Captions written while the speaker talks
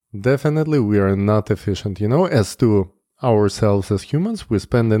Definitely, we are not efficient. As to ourselves as humans, we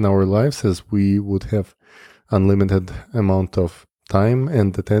spend in our lives as we would have unlimited amount of time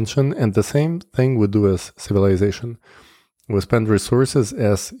and attention. And the same thing we do as civilization. We spend resources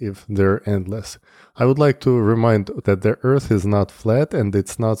as if they're endless. I would like to remind that the Earth is not flat and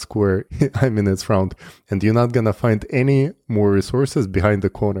it's not square. I mean, it's round. And you're not going to find any more resources behind the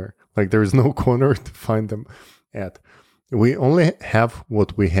corner. Like there is no corner to find them at. We only have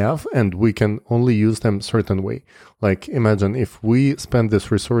what we have and we can only use them certain way. Like imagine if we spend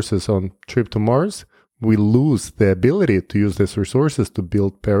these resources on trip to Mars, we lose the ability to use these resources to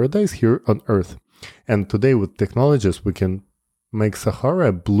build paradise here on Earth. And today with technologies, we can make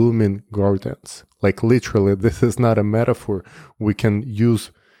Sahara blooming gardens. Like literally, this is not a metaphor. We can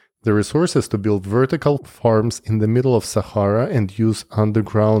use the resources to build vertical farms in the middle of Sahara and use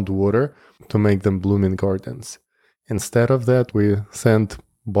underground water to make them blooming gardens. Instead of that, we send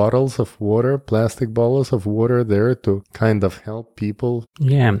bottles of water, plastic bottles of water there to kind of help people.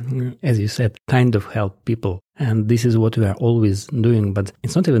 Yeah, as you said, kind of help people. And this is what we are always doing. But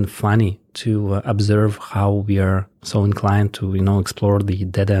it's not even funny to observe how we are so inclined to, explore the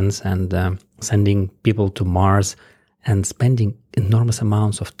dead ends and sending people to Mars and spending enormous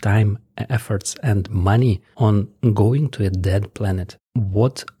amounts of time, efforts, and money on going to a dead planet.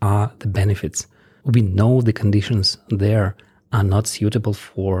 What are the benefits? We know the conditions there are not suitable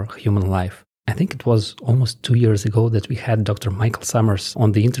for human life. I think it was almost 2 years ago that we had Dr. Michael Summers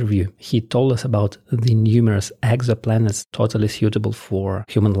on the interview. He told us about the numerous exoplanets totally suitable for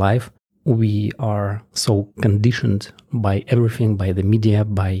human life. We are so conditioned by everything, by the media,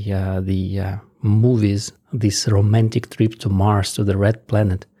 by the movies, this romantic trip to Mars, to the red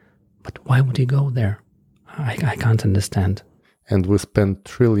planet. But why would he go there? I can't understand. And we spend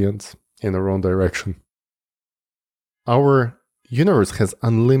trillions in the wrong direction. Our universe has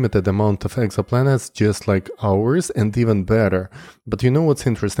unlimited amount of exoplanets just like ours and even better. But you know what's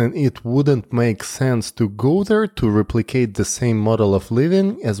interesting? It wouldn't make sense to go there to replicate the same model of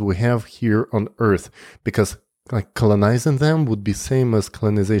living as we have here on Earth, because like colonizing them would be same as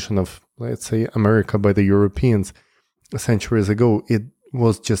colonization of, let's say, America by the Europeans centuries ago. It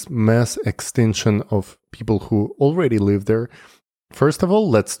was just mass extinction of people who already live there. First of all,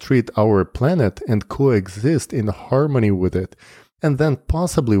 let's treat our planet and coexist in harmony with it. And then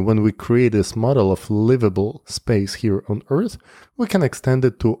possibly when we create this model of livable space here on Earth, we can extend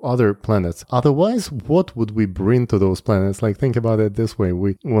it to other planets. Otherwise, what would we bring to those planets? Like, think about it this way.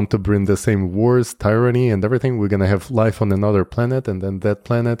 We want to bring the same wars, tyranny, and everything. We're going to have life on another planet, and then that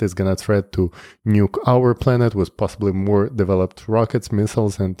planet is going to threat to nuke our planet with possibly more developed rockets,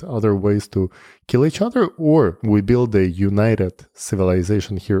 missiles, and other ways to kill each other. Or we build a united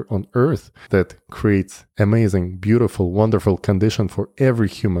civilization here on Earth that creates amazing, beautiful, wonderful condition for every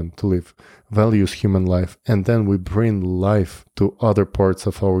human to live, values human life, and then we bring life to other parts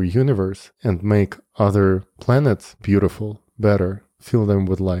of our universe and make other planets beautiful, better, fill them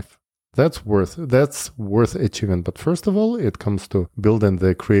with life. That's worth achieving. But first of all, it comes to building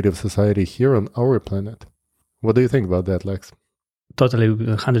the creative society here on our planet. What do you think about that, Lex? Totally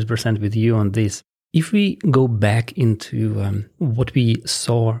 100% with you on this. If we go back into what we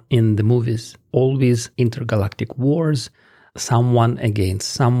saw in the movies, always intergalactic wars, someone against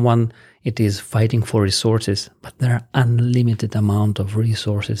someone, it is fighting for resources, but there are unlimited amount of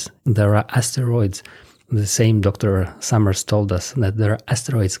resources. There are asteroids. The same Dr. Summers told us that there are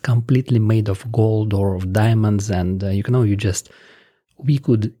asteroids completely made of gold or of diamonds, and we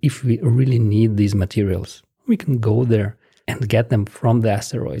could, if we really need these materials, we can go there and get them from the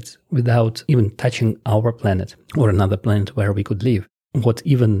asteroids without even touching our planet or another planet where we could live. What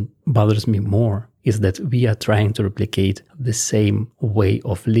even bothers me more is that we are trying to replicate the same way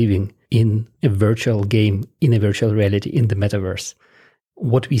of living in a virtual game, in a virtual reality, in the metaverse.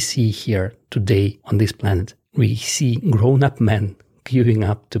 What we see here today on this planet, we see grown-up men queuing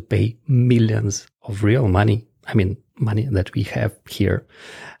up to pay millions of real money, money that we have here,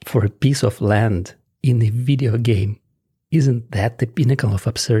 for a piece of land in a video game. Isn't that the pinnacle of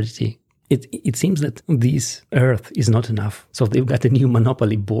absurdity? It seems that this Earth is not enough. So they've got a new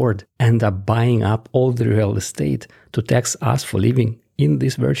monopoly board and are buying up all the real estate to tax us for living in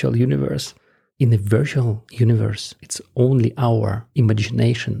this virtual universe. In a virtual universe, it's only our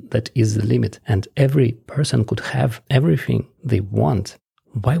imagination that is the limit, and every person could have everything they want.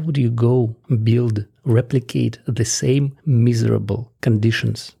 Why would you go replicate the same miserable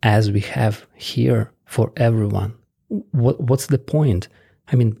conditions as we have here for everyone? What's the point?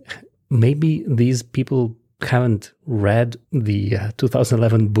 Maybe these people haven't read the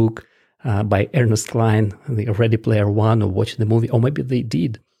 2011 book by Ernest Cline, the Ready Player One, or watched the movie, or maybe they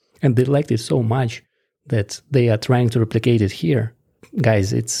did. And they liked it so much that they are trying to replicate it here.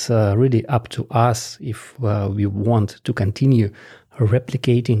 Guys, it's really up to us if we want to continue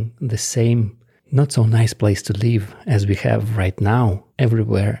replicating the same not so nice place to live as we have right now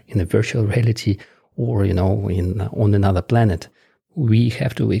everywhere in a virtual reality or, on another planet. We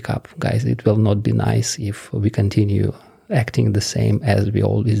have to wake up, guys. It will not be nice if we continue acting the same as we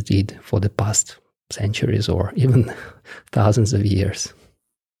always did for the past centuries or even thousands of years.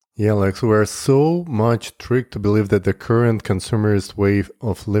 Yeah, Alex, we're so much tricked to believe that the current consumerist way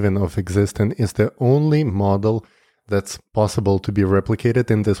of living, of existing, is the only model that's possible to be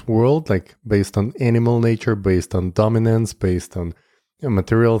replicated in this world, like based on animal nature, based on dominance, based on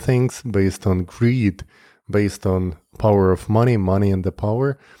material things, based on greed, based on power of money and the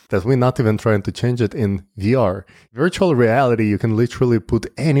power, that we're not even trying to change it in VR. Virtual reality, you can literally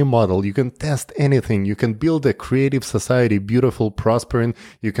put any model, you can test anything, you can build a creative society, beautiful, prospering,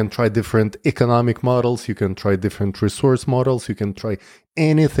 you can try different economic models, you can try different resource models, you can try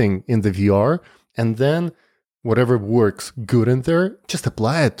anything in the VR, and then whatever works good in there, just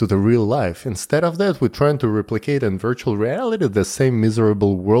apply it to the real life. Instead of that, we're trying to replicate in virtual reality the same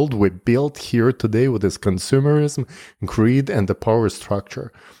miserable world we built here today with this consumerism, greed, and the power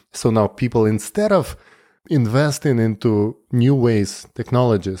structure. So now people, instead of investing into new ways,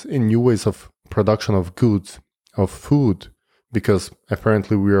 technologies, in new ways of production of goods, of food, because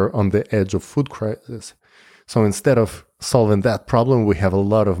apparently we are on the edge of food crisis. So instead of solving that problem, we have a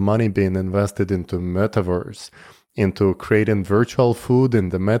lot of money being invested into metaverse, into creating virtual food in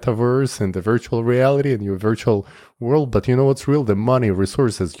the metaverse, in the virtual reality, in your virtual world. But you know what's real? The money,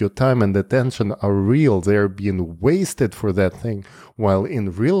 resources, your time and attention are real. They're being wasted for that thing. While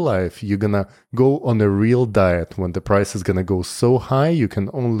in real life, you're going to go on a real diet when the price is going to go so high, you can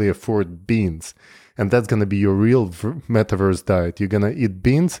only afford beans. And that's going to be your real metaverse diet. You're going to eat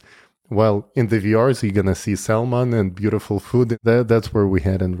beans. While in the VRs, you're going to see salmon and beautiful food. That's where we're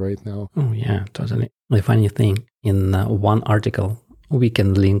heading right now. Oh, yeah, totally. The funny thing, in one article, we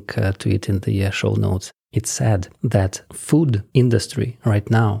can link to it in the show notes. It said that food industry right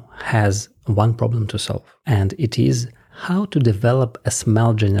now has one problem to solve. And it is how to develop a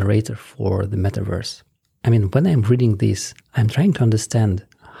smell generator for the metaverse. I mean, when I'm reading this, I'm trying to understand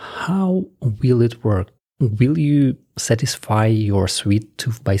how will it work? Will you satisfy your sweet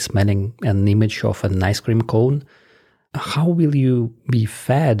tooth by smelling an image of an ice cream cone? How will you be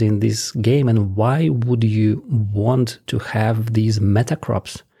fed in this game, and why would you want to have these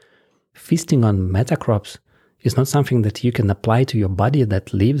metacrops? Feasting on metacrops is not something that you can apply to your body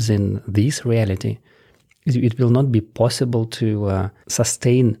that lives in this reality. It will not be possible to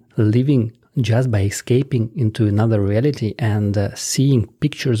sustain living just by escaping into another reality and seeing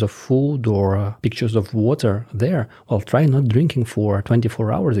pictures of food or pictures of water there. Well, try not drinking for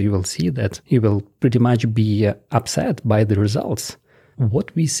 24 hours. You will see that you will pretty much be upset by the results.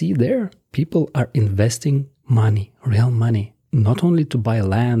 What we see there, people are investing money, real money, not only to buy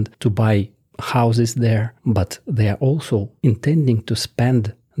land, to buy houses there, but they are also intending to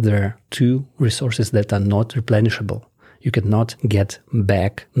spend their two resources that are not replenishable. You cannot get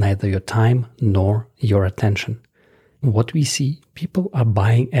back neither your time nor your attention. What we see, people are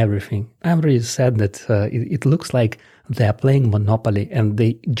buying everything. I already said that it looks like they're playing Monopoly and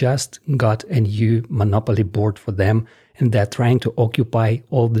they just got a new Monopoly board for them and they're trying to occupy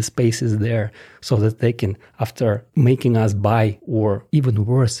all the spaces there so that they can, after making us buy, or even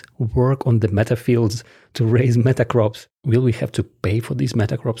worse, work on the meta fields to raise metacrops. Will we have to pay for these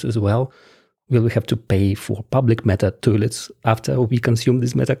metacrops as well? Will we have to pay for public meta toilets after we consume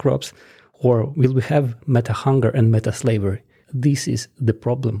these metacrops? Or will we have meta hunger and meta slavery? This is the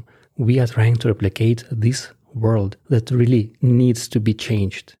problem. We are trying to replicate this world that really needs to be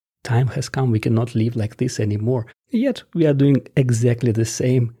changed. Time has come. We cannot live like this anymore. Yet we are doing exactly the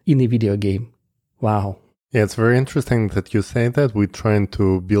same in a video game. Wow. Yeah, it's very interesting that you say that. We're trying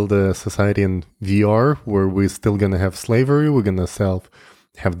to build a society in VR where we're still going to have slavery. We're going to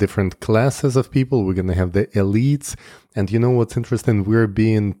have different classes of people. We're going to have the elites. And you know what's interesting? We're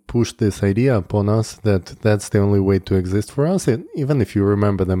being pushed this idea upon us that that's the only way to exist for us. And even if you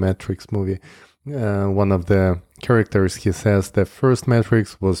remember the Matrix movie, one of the characters, he says the first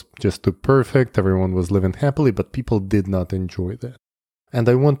Matrix was just too perfect. Everyone was living happily, but people did not enjoy that. And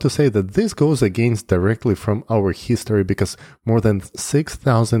I want to say that this goes against directly from our history, because more than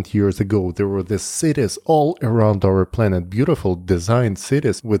 6,000 years ago, there were these cities all around our planet, beautiful designed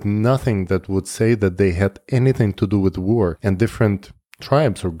cities with nothing that would say that they had anything to do with war. And different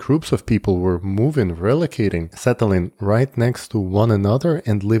tribes or groups of people were moving, relocating, settling right next to one another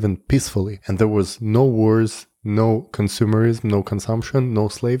and living peacefully. And there was no wars, No consumerism, no consumption, no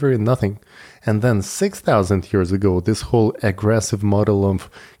slavery, nothing. And then 6,000 years ago, this whole aggressive model of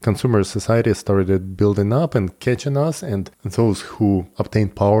consumer society started building up and catching us. And those who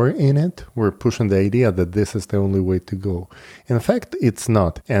obtained power in it were pushing the idea that this is the only way to go. In fact, it's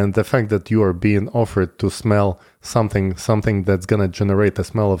not. And the fact that you are being offered to smell something that's going to generate a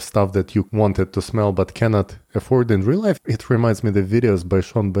smell of stuff that you wanted to smell but cannot afford in real life, it reminds me of the videos by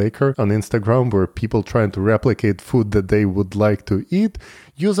Sean Baker on Instagram where people trying to replicate food that they would like to eat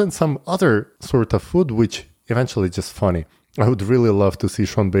using some other sort of food, which eventually is just funny. I would really love to see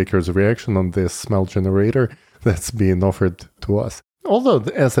Sean Baker's reaction on this smell generator that's being offered to us. Although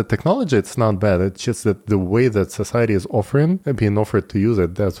as a technology, it's not bad. It's just that the way that society is being offered to use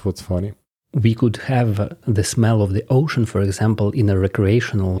it, that's what's funny. We could have the smell of the ocean, for example, in a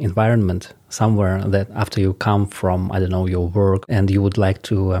recreational environment somewhere that after you come from, I don't know, your work and you would like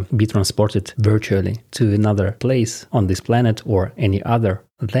to be transported virtually to another place on this planet or any other.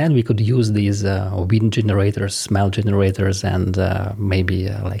 Then we could use these wind generators, smell generators, and maybe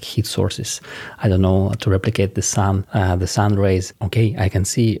like heat sources, I don't know, to replicate the sun rays. Okay, I can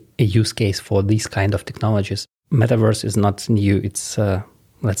see a use case for these kind of technologies. Metaverse is not new. It's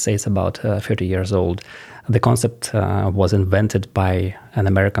let's say it's about 30 years old. The concept was invented by an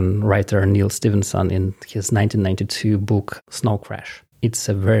American writer, Neil Stephenson, in his 1992 book, Snow Crash. It's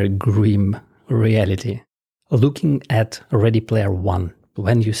a very grim reality. Looking at Ready Player One,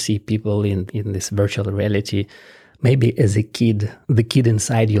 when you see people in this virtual reality, maybe as a kid, the kid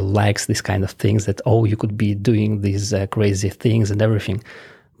inside you likes these kind of things that, oh, you could be doing these crazy things and everything.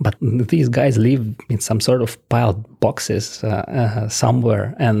 But these guys live in some sort of piled boxes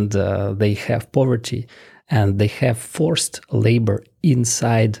somewhere, and they have poverty, and they have forced labor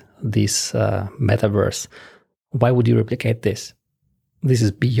inside this metaverse. Why would you replicate this? This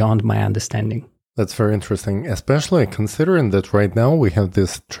is beyond my understanding. That's very interesting, especially considering that right now we have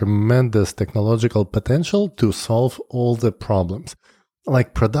this tremendous technological potential to solve all the problems.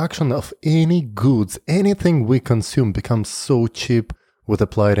 Like production of any goods, anything we consume becomes so cheap with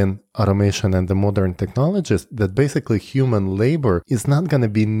applied in automation and the modern technologies that basically human labor is not going to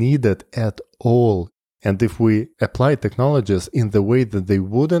be needed at all. And if we apply technologies in the way that they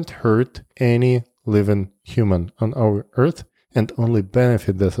wouldn't hurt any living human on our earth and only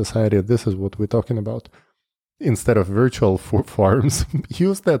benefit the society, this is what we're talking about. Instead of virtual farms,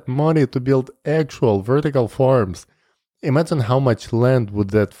 use that money to build actual vertical farms. Imagine how much land would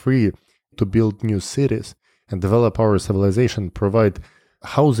that free to build new cities and develop our civilization, provide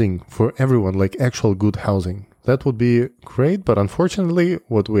housing for everyone, like actual good housing. That would be great, but unfortunately,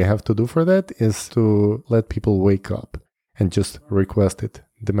 what we have to do for that is to let people wake up and just request it,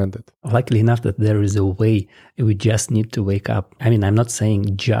 demand it. Luckily enough that there is a way, we just need to wake up. I mean, I'm not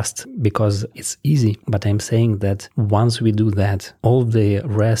saying just because it's easy, but I'm saying that once we do that, all the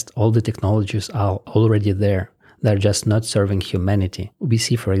rest, all the technologies are already there. They're just not serving humanity. We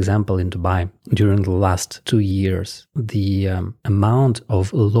see, for example, in Dubai, during the last 2 years, the amount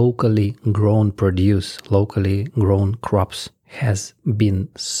of locally grown produce, locally grown crops has been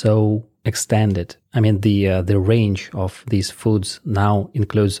so extended. I mean, the range of these foods now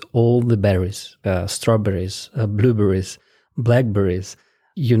includes all the berries, strawberries, blueberries, blackberries,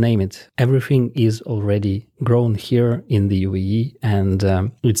 you name it. Everything is already grown here in the UAE,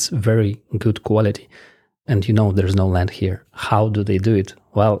 and it's very good quality. And you know, there's no land here. How do they do it?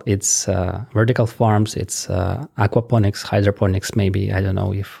 Well, it's vertical farms, it's aquaponics, hydroponics, maybe. I don't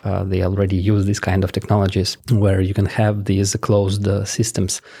know if they already use these kind of technologies where you can have these closed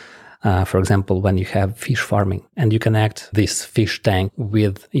systems. For example, when you have fish farming and you connect this fish tank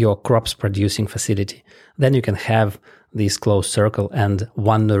with your crops producing facility, then you can have this closed circle and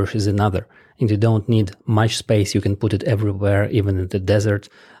one nourishes another. And you don't need much space. You can put it everywhere, even in the desert.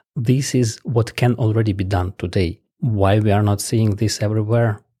 This is what can already be done today. Why we are not seeing this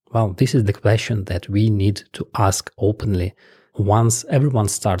everywhere? Well, this is the question that we need to ask openly. Once everyone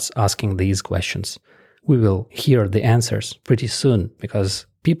starts asking these questions, we will hear the answers pretty soon, because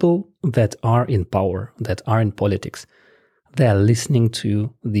people that are in power, that are in politics, they are listening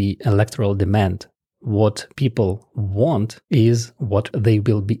to the electoral demand. What people want is what they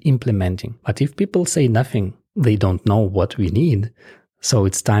will be implementing. But if people say nothing, they don't know what we need. So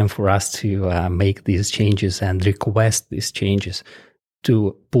it's time for us to make these changes and request these changes,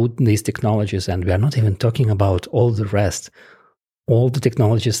 to put these technologies, and we are not even talking about all the rest, all the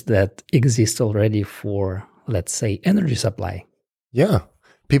technologies that exist already for, let's say, energy supply. Yeah,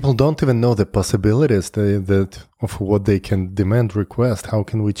 people don't even know the possibilities that of what they can demand, request. How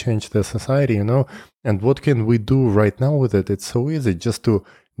can we change the society, And what can we do right now with it? It's so easy just to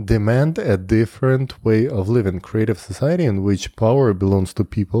demand a different way of living, creative society in which power belongs to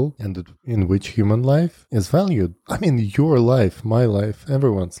people and in which human life is valued. I mean, your life, my life,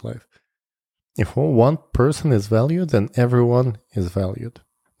 everyone's life. If one person is valued, then everyone is valued.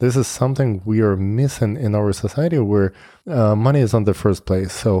 This is something we are missing in our society where money is on the first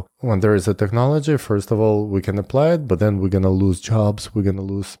place. So when there is a technology, first of all, we can apply it, but then we're going to lose jobs. We're going to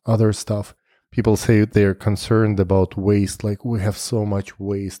lose other stuff. People say they're concerned about waste, like we have so much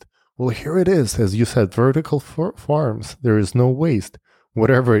waste. Well, here it is. As you said, vertical farms, there is no waste.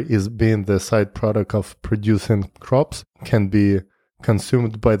 Whatever is being the side product of producing crops can be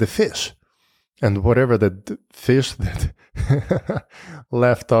consumed by the fish. And whatever the fish that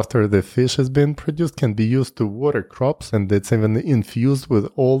left after the fish has been produced can be used to water crops. And it's even infused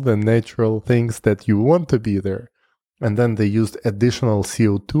with all the natural things that you want to be there. And then they used additional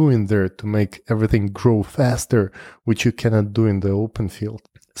CO2 in there to make everything grow faster, which you cannot do in the open field.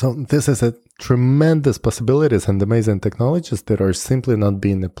 So this is a tremendous possibilities and amazing technologies that are simply not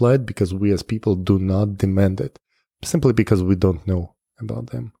being applied because we as people do not demand it, simply because we don't know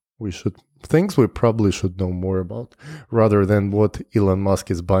about them. Things we probably should know more about, rather than what Elon Musk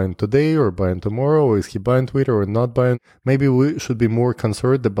is buying today or buying tomorrow, or is he buying Twitter or not buying. Maybe we should be more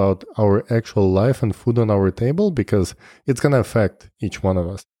concerned about our actual life and food on our table, because it's going to affect each one of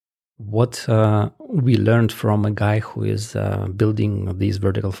us. What we learned from a guy who is building these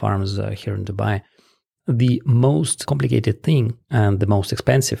vertical farms here in Dubai, the most complicated thing and the most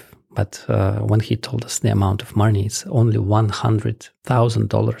expensive, but when he told us the amount of money, it's only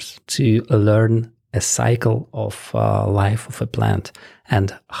 $100,000 to learn a cycle of life of a plant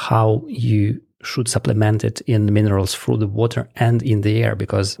and how you should supplement it in minerals through the water and in the air.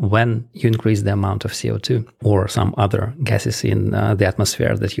 Because when you increase the amount of CO2 or some other gases in the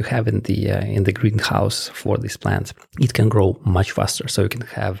atmosphere that you have in the greenhouse for these plants, it can grow much faster. So you can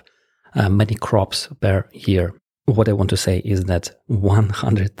have many crops per year. What I want to say is that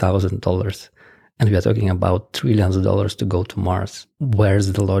 $100,000, and we are talking about trillions of dollars to go to Mars.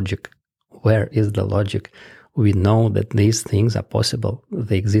 Where's the logic? Where is the logic? We know that these things are possible.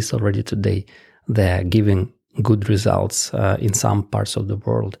 They exist already today. They are giving good results in some parts of the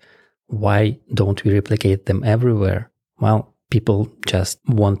world. Why don't we replicate them everywhere? Well, people just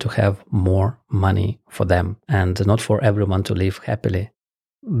want to have more money for them and not for everyone to live happily.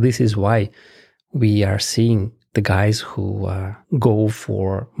 This is why we are seeing the guys who go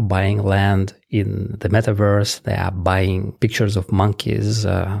for buying land in the metaverse. They are buying pictures of monkeys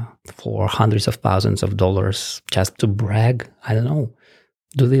for hundreds of thousands of dollars just to brag. I don't know.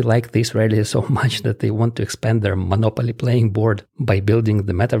 Do they like this really so much that they want to expand their Monopoly playing board by building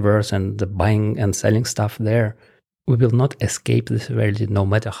the metaverse and buying and selling stuff there? We will not escape this reality no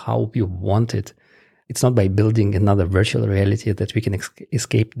matter how we want it. It's not by building another virtual reality that we can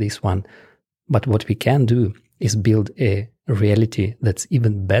escape this one. But what we can do is build a reality that's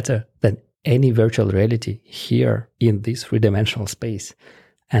even better than any virtual reality here in this three-dimensional space.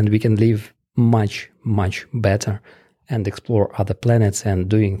 And we can live much, much better and explore other planets and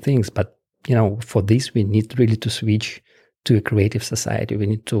doing things. But, for this, we need really to switch to a creative society. We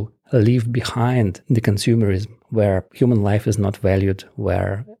need to leave behind the consumerism where human life is not valued,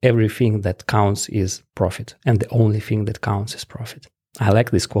 where everything that counts is profit. And the only thing that counts is profit. I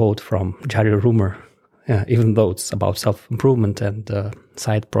like this quote from Jerry Rumor, even though it's about self-improvement and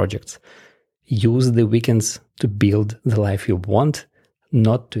side projects. Use the weekends to build the life you want,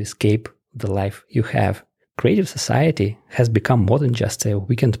 not to escape the life you have. Creative society has become more than just a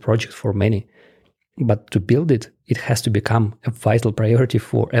weekend project for many. But to build it, it has to become a vital priority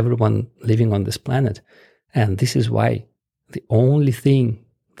for everyone living on this planet. And this is why the only thing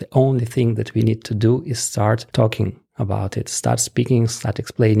that we need to do is start talking about it. Start speaking, start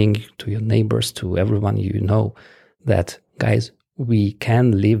explaining to your neighbors, to everyone you know, that, guys, we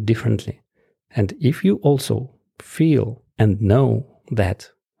can live differently. And if you also feel and know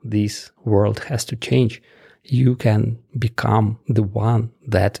that this world has to change, you can become the one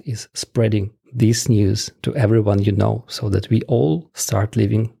that is spreading this news to everyone you know, so that we all start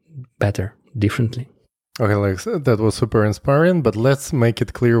living better, differently. Okay, Alex, that was super inspiring, but let's make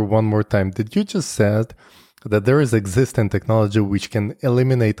it clear one more time. Did you just said that there is existing technology which can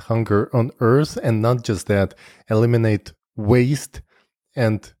eliminate hunger on Earth, and not just that, eliminate waste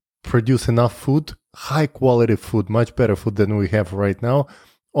and produce enough food, high quality food, much better food than we have right now,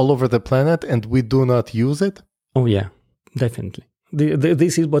 all over the planet, and we do not use it? Oh yeah, definitely.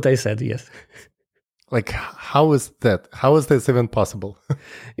 This is what I said, yes. Like, how is that? How is this even possible?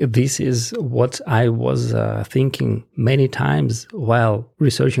 This is what I was thinking many times while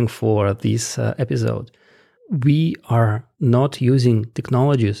researching for this episode. we are not using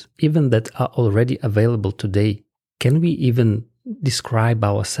technologies even that are already available today, can we even describe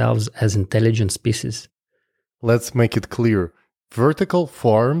ourselves as intelligent species? Let's make it clear. Vertical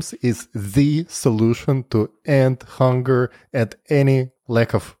farms is the solution to end hunger and any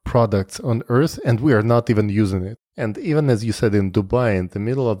lack of products on Earth, and we are not even using it. And even as you said, in Dubai, in the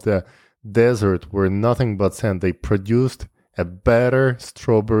middle of the desert where nothing but sand, they produced a better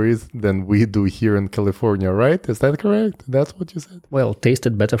strawberries than we do here in California, right? Is that correct? That's what you said? Well,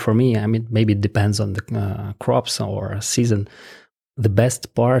 tasted better for me. I mean, maybe it depends on the crops or season. The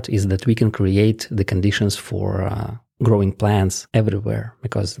best part is that we can create the conditions for growing plants everywhere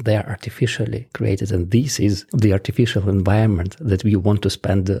because they are artificially created. And this is the artificial environment that we want to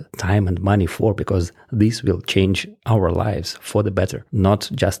spend time and money for, because this will change our lives for the better, not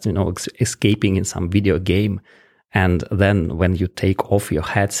just, escaping in some video game. And then when you take off your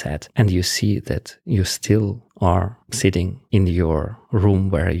headset and you see that you still are sitting in your room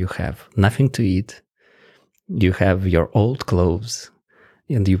where you have nothing to eat, you have your old clothes,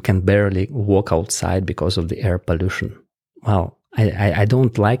 and you can barely walk outside because of the air pollution. Well, I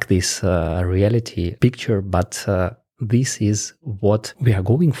don't like this reality picture, but this is what we are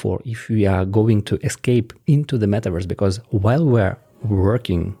going for if we are going to escape into the metaverse, because while we're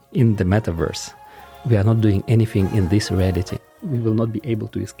working in the metaverse, we are not doing anything in this reality. We will not be able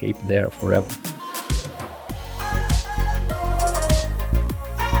to escape there forever.